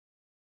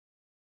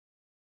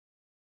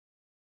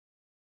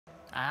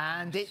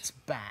And it's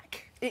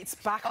back. It's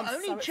back. Oh,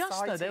 only so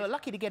just, though. They were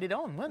lucky to get it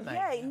on, weren't they?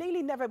 Yeah, it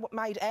nearly never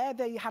made air.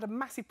 They had a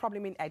massive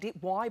problem in edit.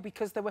 Why?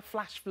 Because there were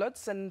flash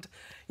floods and,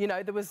 you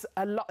know, there was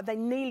a lot... They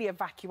nearly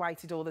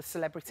evacuated all the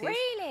celebrities.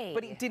 Really?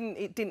 But it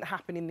didn't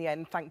happen in the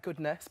end, thank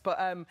goodness. But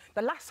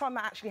the last time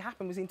that actually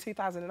happened was in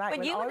 2008.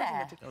 When you were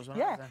there?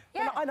 Yeah.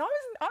 Yeah. And I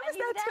was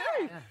there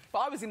too. Yeah. But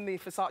I was in the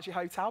Versace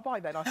hotel by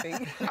then, I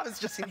think. I was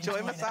just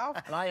enjoying myself.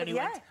 And I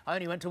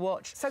only went to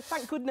watch. So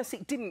thank goodness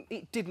it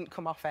didn't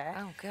come off air.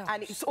 Oh, gosh.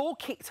 And it's all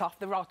kicked off.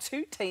 There are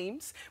two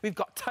teams. We've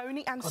got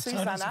Tony and Susanna.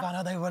 Tony and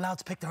Susanna, they were allowed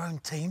to pick their own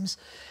teams.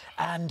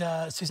 And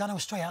Susanna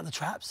was straight out of the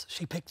traps.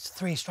 She picked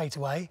 3 straight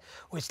away,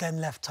 which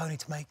then left Tony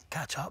to make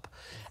catch up.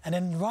 And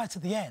then right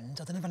at the end,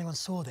 I don't know if anyone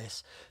saw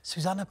this,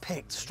 Susanna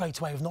picked straight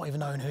away with not even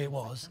knowing who it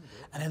was.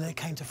 And then it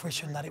came to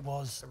fruition that it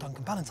was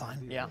Duncan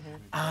Valentine. Yeah. Yeah,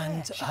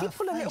 And she did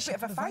pull a little bit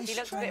of a face. She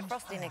looked a bit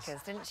frosty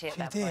knickers, didn't she, at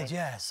that point? point? She did,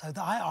 yeah. So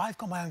I've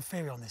got my own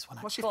theory on this one,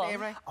 actually. What's your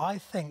theory? I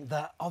think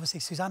that, obviously,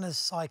 Susanna's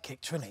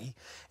sidekick, Trini,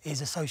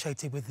 is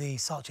associated with the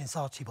Saatchi and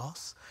Saatchi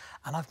boss,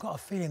 and I've got a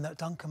feeling that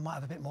Duncan might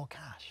have a bit more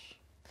cash.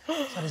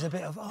 So there's a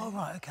bit of, oh,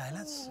 right, OK,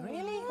 let's...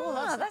 Really?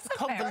 Oh, that's a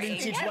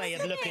convoluted way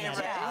of looking at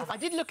it. I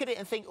did look at it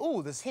and think,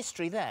 oh, there's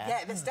history there. Yeah,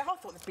 I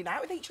thought they'd been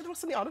out with each other or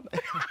something. I don't know.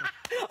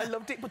 I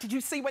loved it. But did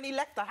you see when he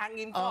left the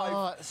hanging vibe?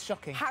 Oh, it's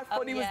shocking. How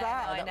funny was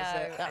that?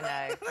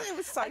 I know. It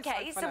was so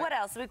OK, so so what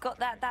else? We've got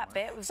that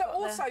bit. So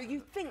also,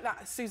 you think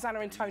that Susanna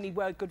and Tony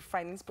were good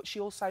friends, but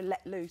she also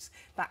let loose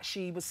that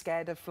she was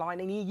scared of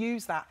flying, and he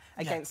used that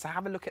against her.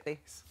 Have a look at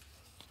this.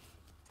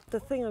 The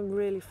thing I'm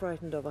really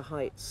frightened of are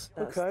heights.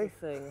 That's the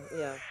thing,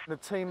 yeah. The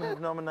team have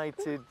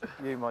nominated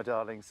you, my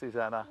darling,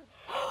 Susanna.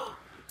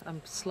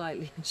 I'm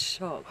slightly in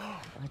shock.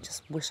 I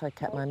just wish I'd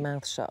kept my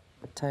mouth shut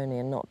with Tony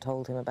and not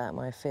told him about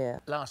my fear.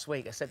 Last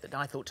week, I said that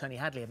I thought Tony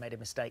Hadley had made a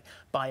mistake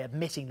by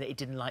admitting that he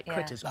didn't like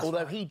critters, That's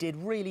although right. he did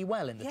really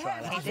well in the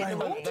trial. he did very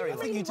well.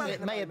 Really well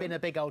It may have been a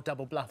big old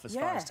double bluff as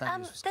far as Tony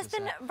was There's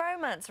been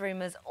romance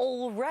rumours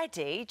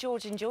already,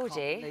 George and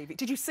Georgie.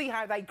 Did you see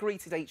how they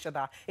greeted each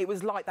other? It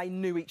was like they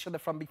knew each other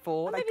from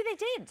before. Well, maybe they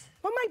did.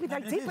 Well, maybe they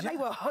did, but they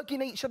were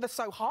hugging each other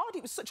so hard.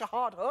 It was such a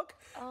hard hug.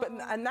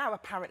 And now,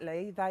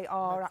 apparently, they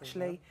are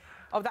actually...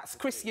 Oh, that's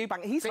Chris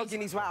Eubank. He's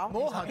hugging as well.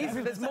 More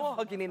hugging. There's more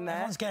hugging in there.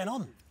 Everyone's getting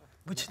on,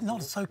 which is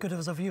not so good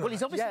as a viewer. Well,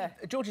 he's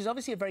obviously... George is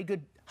obviously a very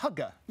good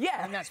hugger.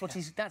 Yeah. And that's what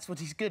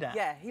he's good at.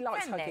 Yeah, he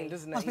likes hugging,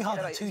 doesn't he? Must be hard,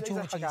 Yeah, two he's a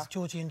Georgies, hugger.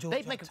 Georgie and George.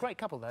 They'd make a great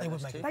couple, though. They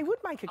would make it. They would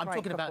make a great I'm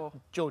talking couple. about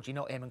Georgie,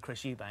 not him and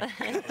Chris Eubank.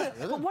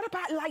 But what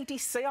about Lady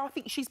C? I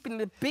think she's been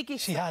the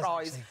biggest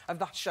surprise of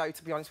that show,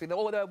 to be honest with you.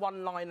 All her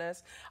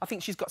one-liners. I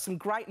think she's got some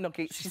great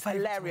nuggets. She's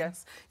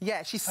hilarious.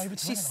 Yeah, she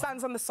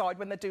stands on the side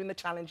when they're doing the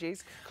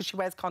challenges because she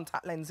wears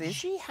contact lenses.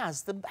 She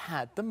has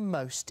had the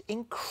most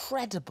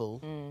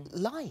incredible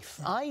life.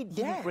 I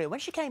didn't agree. When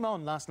she came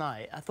on last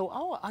night, I thought,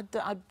 oh,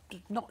 I'm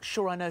not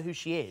sure I know who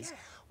she is.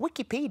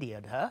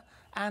 Wikipedia'd her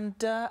and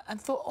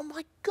thought, oh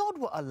my God,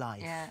 what a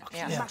life!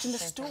 Imagine the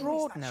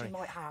stories that she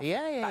might have.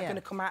 That are going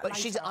to come out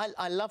But later.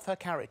 I love her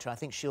character. I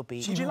think she'll be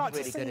Would you like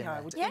really to see good in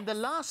her? it. In the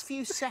last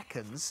few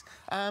seconds,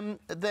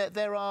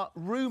 there are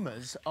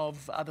rumours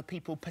of other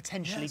people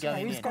potentially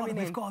going in.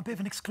 We've got a bit of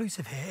an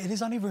exclusive here. It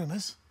is only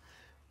rumours,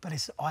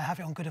 but I have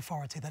it on good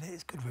authority that it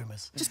is good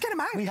rumours. Just get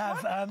them out. We have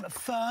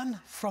Fern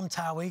from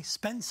Towie,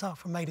 Spencer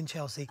from Made in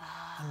Chelsea,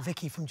 and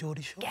Vicky from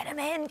Geordie Shore. Get them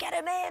in, get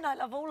them in. I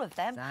love all of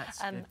them. That's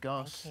good,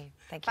 gosh.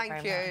 Thank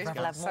you very much.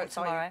 We'll have more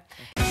tomorrow.